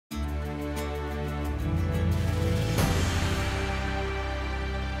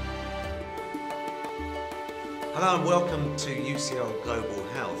Hello and welcome to UCL Global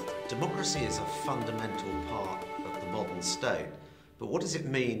Health. Democracy is a fundamental part of the modern state, but what does it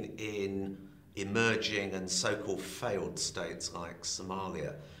mean in emerging and so-called failed states like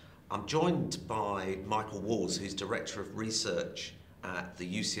Somalia? I'm joined by Michael Walls, who's Director of Research at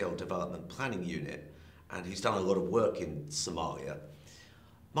the UCL Development Planning Unit, and he's done a lot of work in Somalia.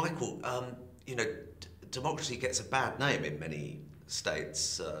 Michael, democracy gets a bad name in many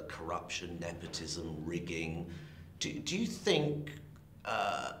states, corruption, nepotism, rigging. Do you think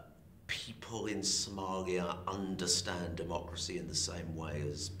people in Somalia understand democracy in the same way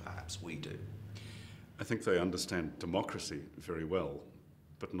as perhaps we do? I think they understand democracy very well,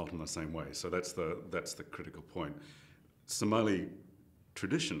 but not in the same way. So that's the critical point. Somali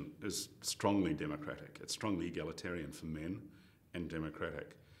tradition is strongly democratic. It's strongly egalitarian for men and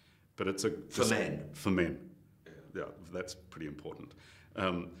democratic. But it's for men. For men. Yeah, that's pretty important.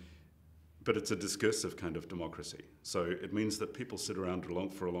 But it's a discursive kind of democracy. So it means that people sit around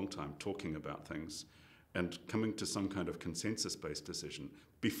for a long time talking about things and coming to some kind of consensus-based decision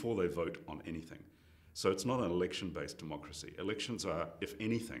before they vote on anything. So it's not an election-based democracy. Elections are, if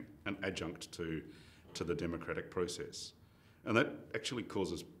anything, an adjunct to the democratic process. And that actually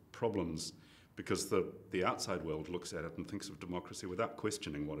causes problems because the outside world looks at it and thinks of democracy without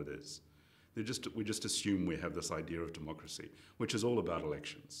questioning what it is. We just assume we have this idea of democracy, which is all about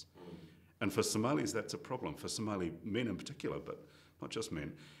elections. And for Somalis, that's a problem. For Somali men in particular, but not just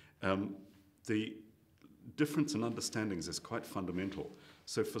men, the difference in understandings is quite fundamental.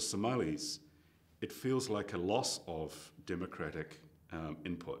 So for Somalis, it feels like a loss of democratic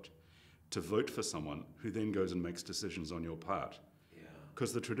input to vote for someone who then goes and makes decisions on your part.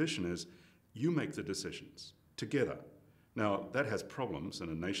 Because the tradition is, you make the decisions together. Now, that has problems in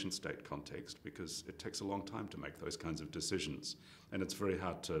a nation-state context because it takes a long time to make those kinds of decisions. And it's very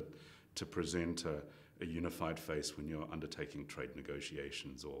hard to present a unified face when you're undertaking trade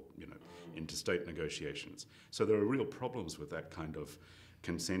negotiations or interstate negotiations. So there are real problems with that kind of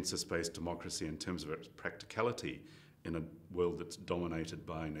consensus-based democracy in terms of its practicality in a world that's dominated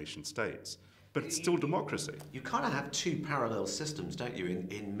by nation-states. But it's still democracy. You kind of have two parallel systems, don't you,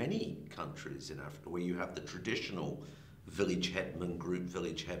 in many countries in Africa, where you have the traditional village hetman, group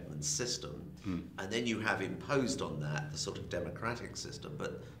village hetman system, and then you have imposed on that the sort of democratic system.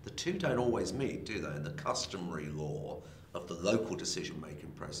 But the two don't always meet, do they? And the customary law of the local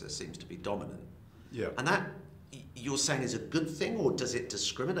decision-making process seems to be dominant. Yeah. And that, you're saying, is a good thing, or does it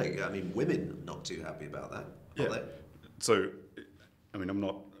discriminate? I mean, women are not too happy about that, are they? So, I mean, I'm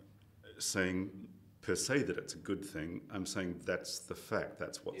not saying per se that it's a good thing. I'm saying that's the fact,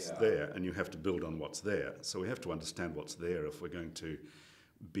 that's what's there, and you have to build on what's there. So we have to understand what's there if we're going to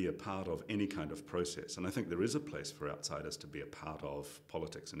be a part of any kind of process. And I think there is a place for outsiders to be a part of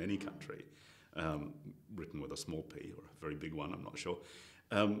politics in any country, written with a small p or a very big one, I'm not sure.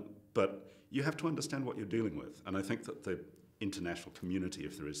 But you have to understand what you're dealing with. And I think that the international community,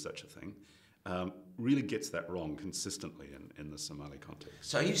 if there is such a thing, really gets that wrong consistently in the Somali context.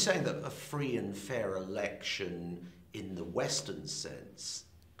 So are you saying that a free and fair election in the Western sense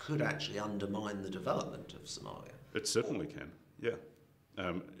could actually undermine the development of Somalia? It certainly can, yeah.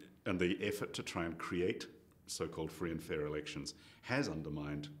 And the effort to try and create so-called free and fair elections has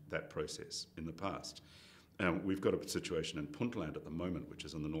undermined that process in the past. We've got a situation in Puntland at the moment, which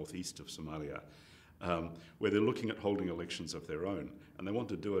is in the northeast of Somalia, where they're looking at holding elections of their own, and they want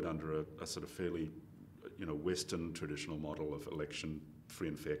to do it under a sort of fairly, Western traditional model of election, free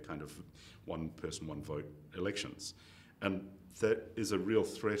and fair kind of one person, one vote elections. And that is a real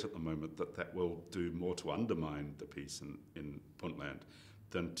threat at the moment that will do more to undermine the peace in Puntland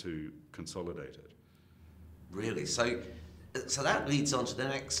than to consolidate it. Really? So that leads on to the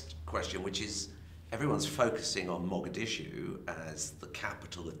next question, which is, everyone's focusing on Mogadishu as the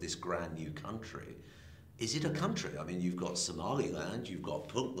capital of this grand new country. Is it a country? I mean, you've got Somaliland, you've got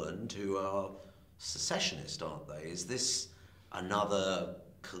Puntland, who are secessionist, aren't they? Is this another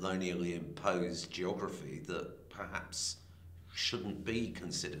colonially imposed geography that perhaps shouldn't be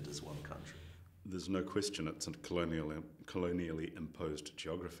considered as one country? There's no question it's a colonially imposed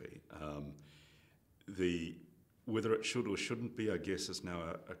geography. Whether it should or shouldn't be, I guess, is now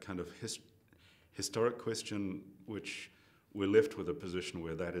a kind of historic question, which we're left with a position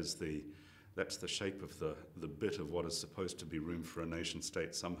where that's the shape of the bit of what is supposed to be room for a nation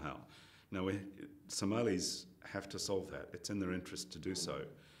state somehow. Now, Somalis have to solve that. It's in their interest to do so.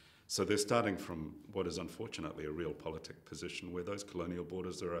 So they're starting from what is unfortunately a realpolitik position where those colonial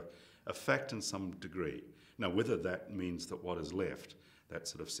borders are a fact in some degree. Now, whether that means that what is left, that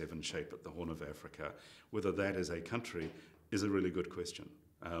sort of seven shape at the Horn of Africa, whether that is a country is a really good question.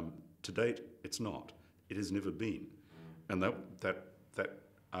 To date, it's not. It has never been. And that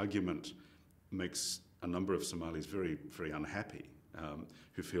argument makes a number of Somalis very, very unhappy,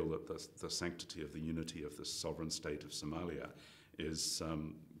 who feel that the sanctity of the unity of the sovereign state of Somalia is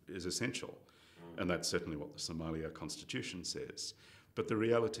essential. And that's certainly what the Somalia constitution says. But the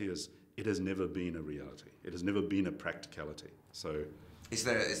reality is, it has never been a reality. It has never been a practicality. So, is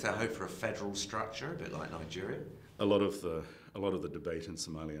there hope for a federal structure, a bit like Nigeria? a lot of the debate in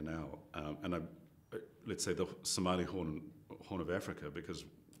Somalia now, let's say the Somali Horn of Africa, because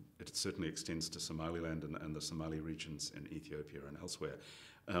it certainly extends to Somaliland and the Somali regions in Ethiopia and elsewhere.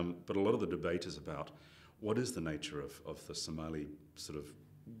 But a lot of the debate is about what is the nature of the Somali sort of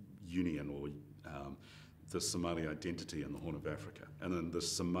union, or the Somali identity in the Horn of Africa. And in the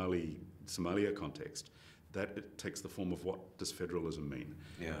Somalia context, that it takes the form of what does federalism mean.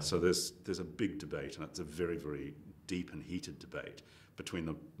 Yeah. So there's a big debate, and it's a very, very deep and heated debate between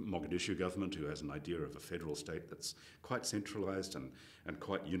the Mogadishu government, who has an idea of a federal state that's quite centralised and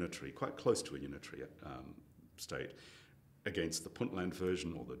quite unitary, quite close to a unitary state, against the Puntland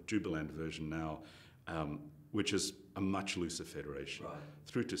version, or the Jubaland version now, which is a much looser federation, right,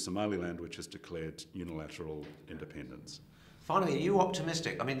 through to Somaliland, which has declared unilateral independence. Finally, are you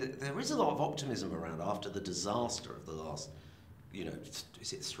optimistic? I mean, there is a lot of optimism around after the disaster of the last,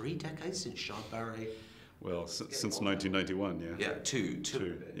 is it 3 decades since Shadbari? Well, since 1991, yeah. Yeah, two,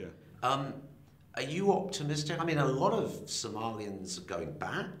 yeah. Are you optimistic? I mean, a lot of Somalians are going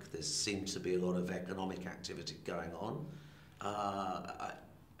back. There seems to be a lot of economic activity going on.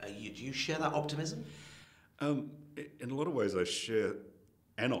 Do you share that optimism? In a lot of ways, I share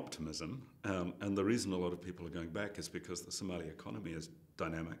an optimism, and the reason a lot of people are going back is because the Somali economy is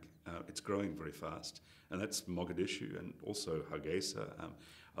dynamic. It's growing very fast, and that's Mogadishu and also Hargeisa,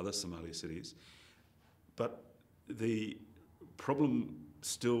 other Somali cities. But the problem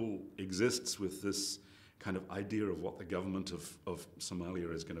still exists with this kind of idea of what the government of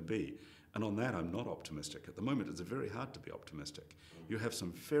Somalia is going to be. And on that, I'm not optimistic. At the moment, it's very hard to be optimistic. You have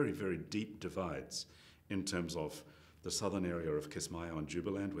some very, very deep divides in terms of the southern area of Kismayo and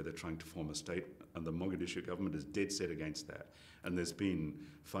Jubaland, where they're trying to form a state, and the Mogadishu government is dead set against that. And there's been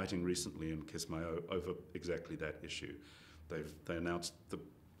fighting recently in Kismayo over exactly that issue. They announced the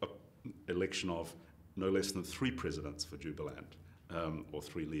election of no less than 3 presidents for Jubaland, or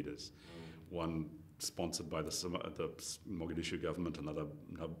 3 leaders. One sponsored by the Mogadishu government, another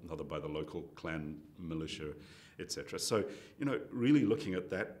by the local clan militia, etc. So, really looking at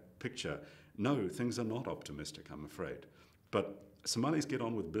that picture, no, things are not optimistic, I'm afraid. But Somalis get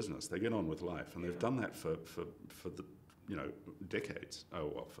on with business, they get on with life, and they've done that for the, decades,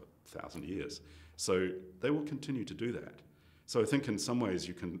 for 1,000 years. So they will continue to do that. So I think in some ways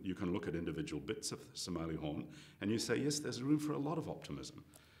you can look at individual bits of the Somali Horn and you say, yes, there's room for a lot of optimism.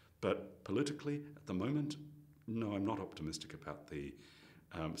 But politically, at the moment, no, I'm not optimistic about the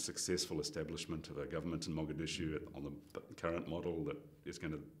successful establishment of a government in Mogadishu on the current model that is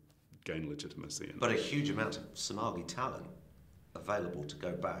going to gain legitimacy. But a huge amount of Somali talent available to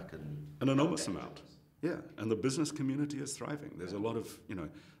go back and... An enormous amount, yeah. And the business community is thriving. There's a lot of, there's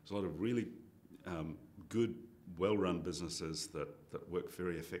a lot of really good, well-run businesses that work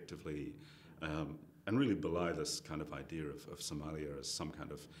very effectively and really belie this kind of idea of Somalia as some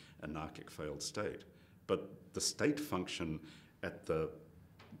kind of anarchic failed state. But the state function at the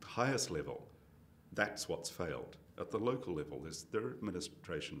highest level, that's what's failed. At the local level, there are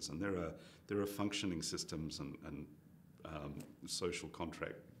administrations and there are functioning systems and social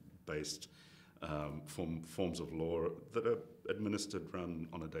contract-based forms of law that are administered, run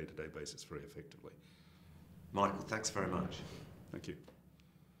on a day-to-day basis very effectively. Michael, thanks very much. Thank you.